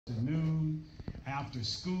afternoon, after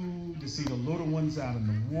school, to see the little ones out in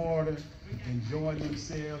the water, enjoying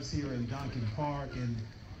themselves here in Duncan Park. And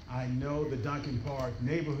I know the Duncan Park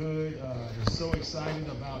neighborhood is so excited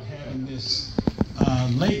about having this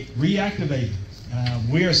lake reactivated.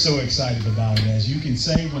 We're so excited about it. As you can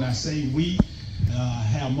say, when I say we,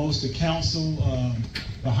 have most of council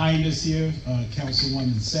behind us here,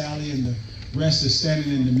 Councilwoman Sally, and the rest are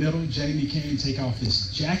standing in the middle. Jamie can't take off his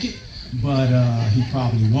jacket, but he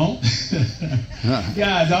probably won't.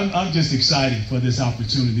 Guys, I'm just excited for this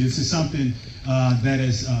opportunity. This is something that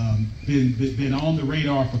has been on the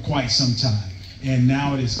radar for quite some time, and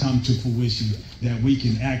now it has come to fruition that we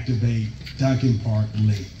can activate Duncan Park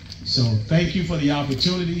Lake. So thank you for the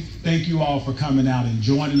opportunity. Thank you all for coming out and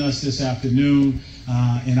joining us this afternoon.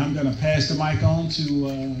 And I'm going to pass the mic on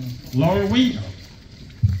to Laura Ringo.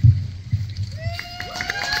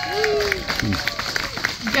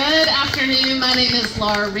 Good afternoon. My name is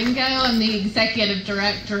Laura Ringo. I'm the Executive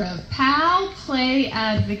Director of PAL, Play,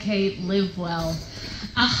 Advocate, Live Well.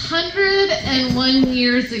 101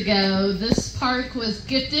 years ago, this park was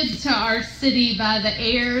gifted to our city by the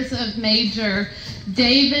heirs of Major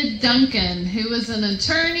David Duncan, who was an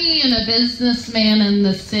attorney and a businessman in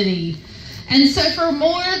the city. And so for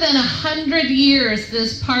more than 100 years,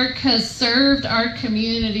 this park has served our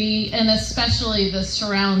community and especially the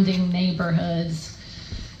surrounding neighborhoods.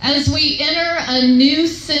 As we enter a new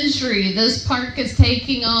century, this park is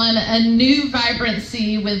taking on a new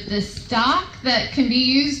vibrancy with this dock that can be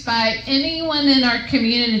used by anyone in our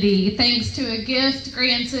community, thanks to a gift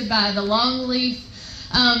granted by the Longleaf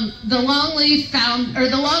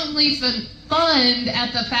Fund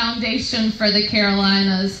at the Foundation for the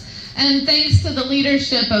Carolinas. And thanks to the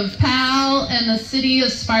leadership of PAL and the city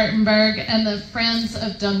of Spartanburg and the Friends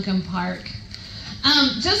of Duncan Park.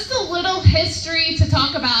 Just a little history to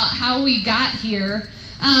talk about how we got here.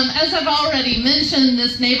 As I've already mentioned,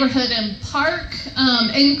 this neighborhood and park,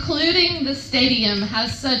 including the stadium,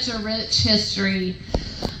 has such a rich history.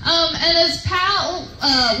 And as PAL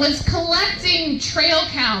was collecting trail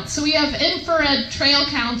counts, so we have infrared trail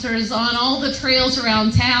counters on all the trails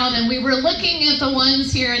around town, and we were looking at the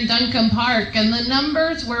ones here in Duncan Park, and the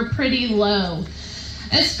numbers were pretty low.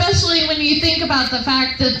 Especially when you think about the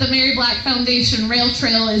fact that the Mary Black Foundation Rail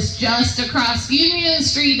Trail is just across Union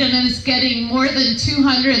Street and is getting more than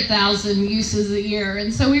 200,000 uses a year.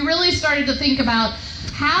 And so we really started to think about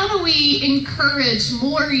how do we encourage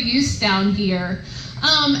more use down here.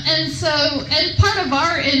 And part of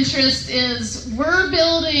our interest is we're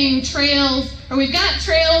building trails, or we've got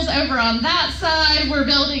trails over on that side, we're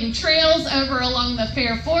building trails over along the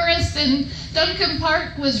Fair Forest, and Duncan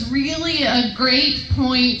Park was really a great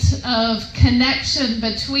point of connection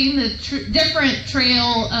between the different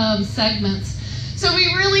trail segments. So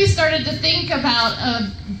we really started to think about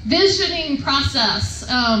a visioning process.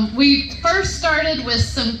 We first started with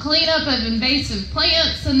some cleanup of invasive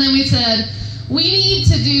plants, and then we said, we need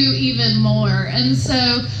to do even more. And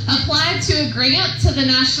so applied to a grant to the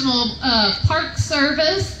National Park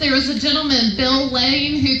Service. There was a gentleman, Bill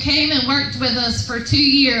Lane, who came and worked with us for 2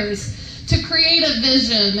 years to create a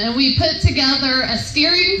vision. And we put together a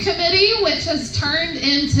steering committee, which has turned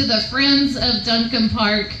into the Friends of Duncan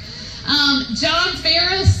Park. John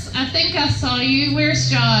Ferris, I think I saw you. Where's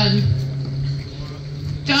John?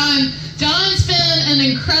 John's been an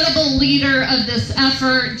incredible leader of this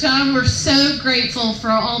effort. John, we're so grateful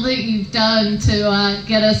for all that you've done to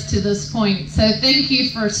get us to this point. So thank you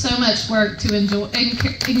for so much work to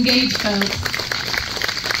engage folks.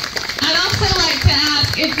 I'd also like to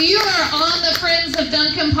ask, if you are on the Friends of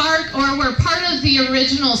Duncan Park or were part of the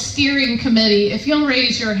original steering committee, if you'll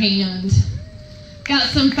raise your hand. Got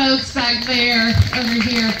some folks back there, over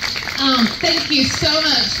here. Thank you so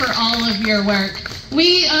much for all of your work.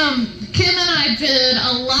 Kim and I did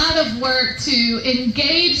a lot of work to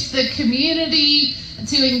engage the community,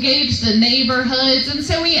 to engage the neighborhoods, and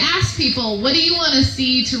so we asked people, what do you want to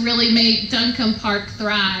see to really make Duncan Park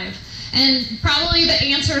thrive? And probably the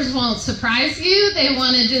answers won't surprise you. They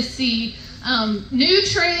wanted to see new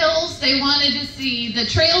trails. They wanted to see the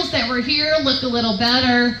trails that were here look a little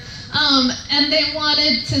better. And they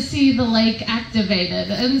wanted to see the lake activated.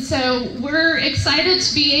 And so we're excited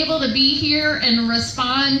to be able to be here and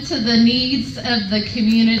respond to the needs of the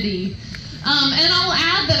community. And I'll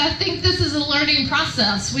add that I think this is a learning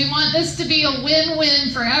process. We want this to be a win-win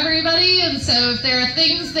for everybody. And so if there are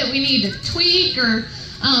things that we need to tweak or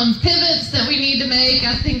pivots that we need to make,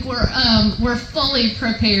 I think we're fully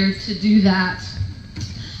prepared to do that.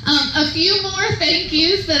 A few more thank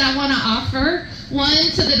yous that I want to offer.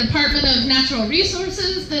 One to the Department of Natural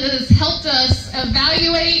Resources that has helped us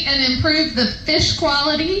evaluate and improve the fish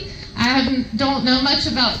quality. I don't know much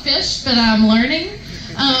about fish, but I'm learning.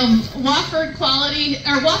 Wofford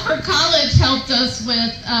College helped us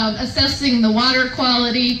with assessing the water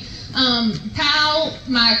quality. Pal,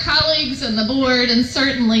 my colleagues and the board, and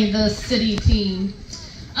certainly the city team.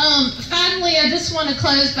 Finally, I just want to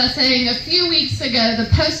close by saying a few weeks ago, the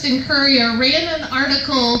Post and Courier ran an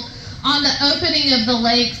article on the opening of the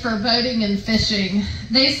lake for boating and fishing.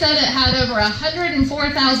 They said it had over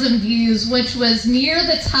 104,000 views, which was near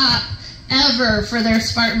the top ever for their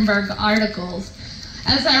Spartanburg articles.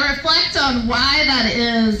 As I reflect on why that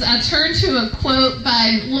is, I turn to a quote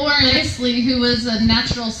by Laura Isley, who was a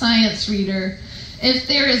natural science reader. "If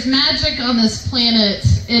there is magic on this planet,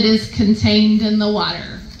 it is contained in the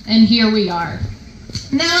water." And here we are.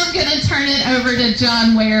 Now I'm going to turn it over to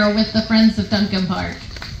John Ware with the Friends of Duncan Park.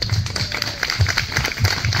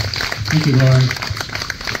 Thank you, Laura.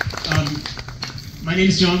 My name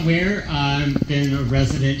is John Ware. I've been a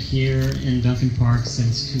resident here in Duncan Park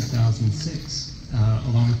since 2006,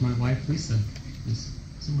 along with my wife, Lisa, who's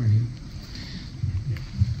somewhere here.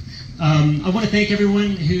 I want to thank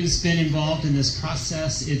everyone who's been involved in this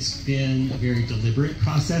process. It's been a very deliberate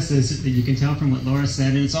process, as you can tell from what Laura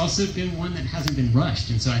said, and it's also been one that hasn't been rushed,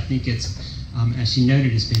 and so I think it's, as she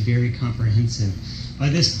noted, it's been very comprehensive. By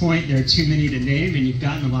this point, there are too many to name, and you've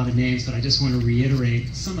gotten a lot of names, but I just want to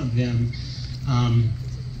reiterate some of them.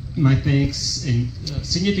 My thanks and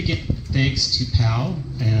significant thanks to PAL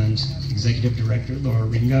and Executive Director Laura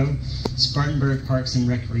Ringo, Spartanburg Parks and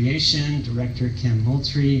Recreation Director Kim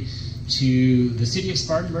Moultrie, to the City of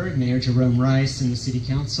Spartanburg, Mayor Jerome Rice and the City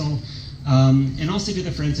Council, and also to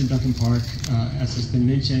the Friends of Duncan Park, as has been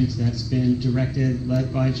mentioned, that's been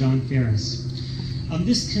led by John Ferris.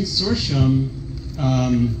 This consortium,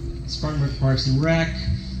 Spartanburg Parks and Rec,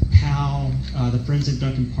 PAL, the Friends of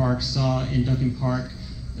Duncan Park, saw in Duncan Park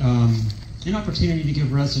an opportunity to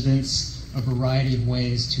give residents a variety of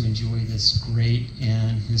ways to enjoy this great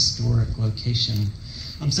and historic location.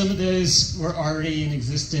 Some of those were already in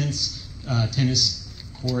existence, tennis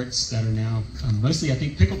courts that are now mostly, I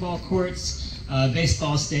think, pickleball courts,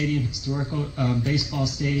 baseball stadium, historical baseball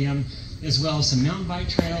stadium, as well as some mountain bike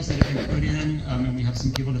trails that have been put in, and we have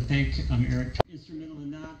some people to thank. Eric, instrumental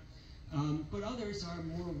in that. But others are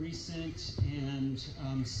more recent and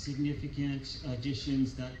significant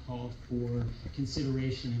additions that called for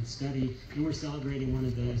consideration and study, and we're celebrating one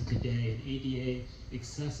of those today, an ADA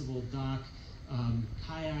accessible dock,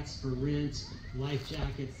 kayaks for rent, life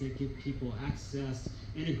jackets that give people access,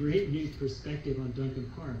 and a great new perspective on Duncan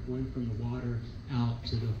Park, one from the water out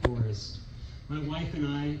to the forest. My wife and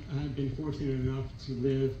I have been fortunate enough to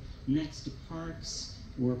live next to parks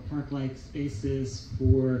or park-like spaces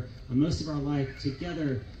for most of our life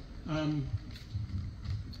together. And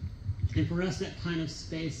for us, that kind of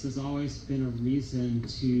space has always been a reason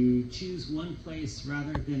to choose one place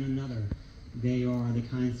rather than another. They are the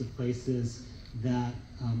kinds of places that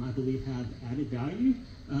I believe have added value.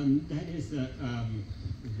 That is that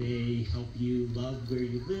they help you love where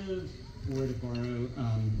you live, or to borrow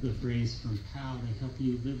the phrase from PAL, they help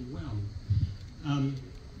you live well.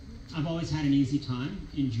 I've always had an easy time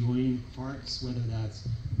enjoying parks, whether that's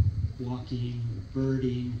walking,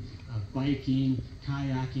 birding, biking,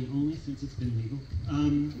 kayaking, only since it's been legal.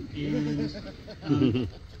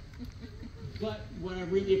 But what I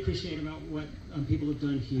really appreciate about what people have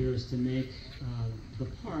done here is to make the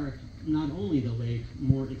park, not only the lake,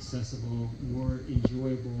 more accessible, more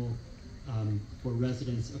enjoyable for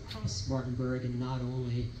residents across Spartanburg, and not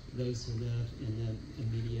only those who live in the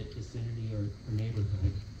immediate vicinity or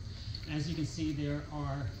neighborhood. As you can see, there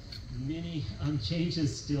are many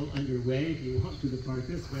changes still underway. If you walk through the park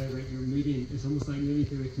this way, right, it's almost like moving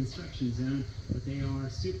through a construction zone, but they are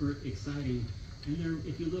super exciting. And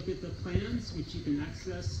if you look at the plans, which you can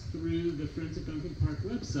access through the Friends of Duncan Park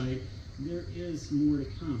website, there is more to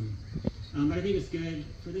come. But I think it's good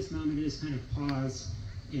for this moment to just kind of pause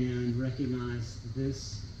and recognize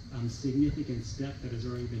this significant step that has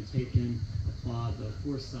already been taken, applaud the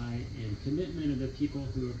foresight and commitment of the people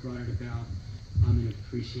who have brought it about, and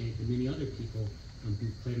appreciate the many other people who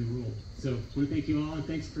played a role. So I want to thank you all, and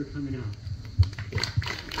thanks for coming out.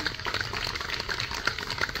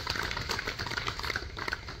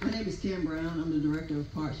 My name is Kim Brown. I'm the Director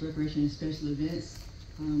of Parks, Recreation, and Special Events.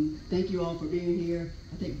 Thank you all for being here.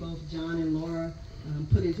 I think both John and Laura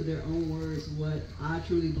put into their own words what I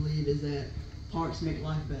truly believe is that parks make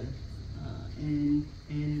life better. And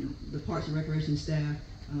the Parks and Recreation staff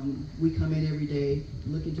We come in every day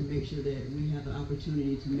looking to make sure that we have the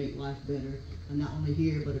opportunity to make life better, not only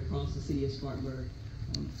here, but across the city of Spartanburg.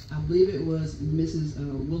 I believe it was Mrs.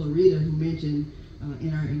 Willarita who mentioned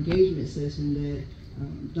in our engagement session that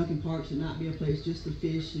Duncan Park should not be a place just to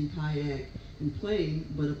fish and kayak and play,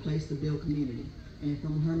 but a place to build community. And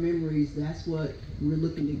from her memories, that's what we're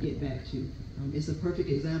looking to get back to. It's a perfect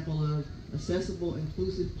example of accessible,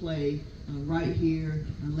 inclusive play right here,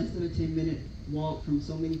 less than a 10-minute walk from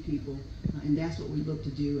so many people. And that's what we look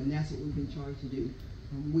to do, and that's what we've been charged to do.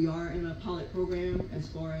 We are in a pilot program as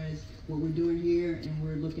far as what we're doing here, and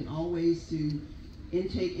we're looking always to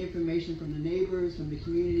intake information from the neighbors, from the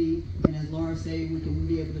community, and as Laura said, we can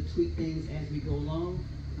be able to tweak things as we go along.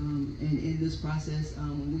 And in this process,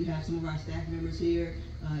 we have some of our staff members here.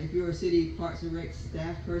 If you're a city Parks and Rec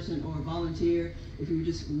staff person or a volunteer, if you would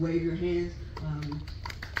just wave your hands.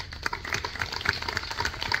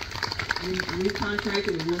 We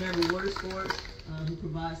contracted with Whenever Water Sports, who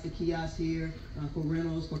provides the kiosks here for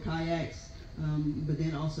rentals, for kayaks, but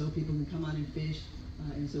then also people can come out and fish.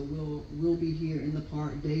 And so we'll be here in the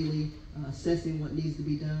park daily, assessing what needs to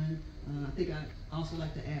be done. I think I'd also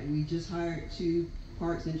like to add, we just hired 2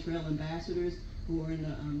 Parks and Trail ambassadors who are in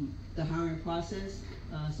the hiring process.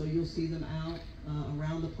 So you'll see them out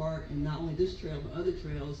around the park, and not only this trail, but other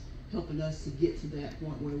trails, helping us to get to that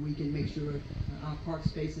point where we can make sure our park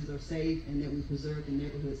spaces are safe and that we preserve the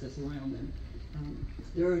neighborhoods that's around them.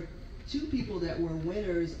 There are 2 people that were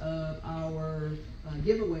winners of our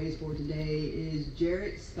giveaways for today is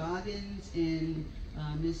Jarrett Scoggins and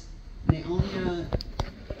Miss Naomi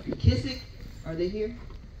McKissick. Are they here?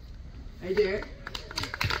 Hey, Jarrett.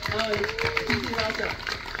 Oh, he's also.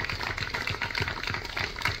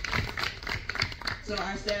 So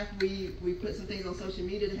our staff, we put some things on social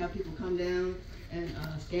media to have people come down and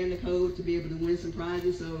scan the code to be able to win some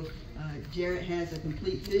prizes. So Jarrett has a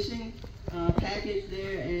complete fishing package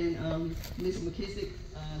there, and Miss McKissick,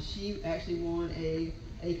 she actually won a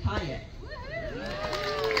kayak.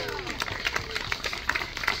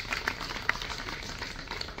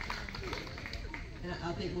 And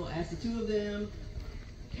I think we'll ask the 2 of them,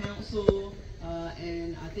 council,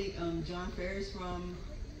 and I think John Ferris from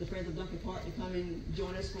the Friends of Duncan Park to come and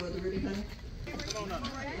join us for the ribbon cutting. Come on up.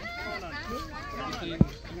 Come on up. Come on up. You're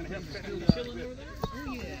going to help us do the chilling over there?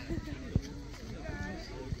 Oh, yeah.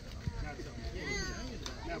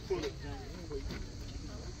 Now pull it.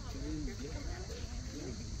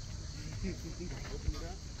 Open it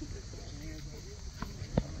up.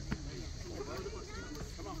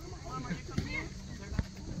 Come on, come on.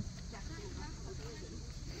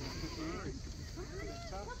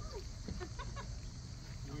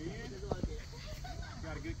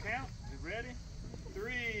 Got a good count? You ready?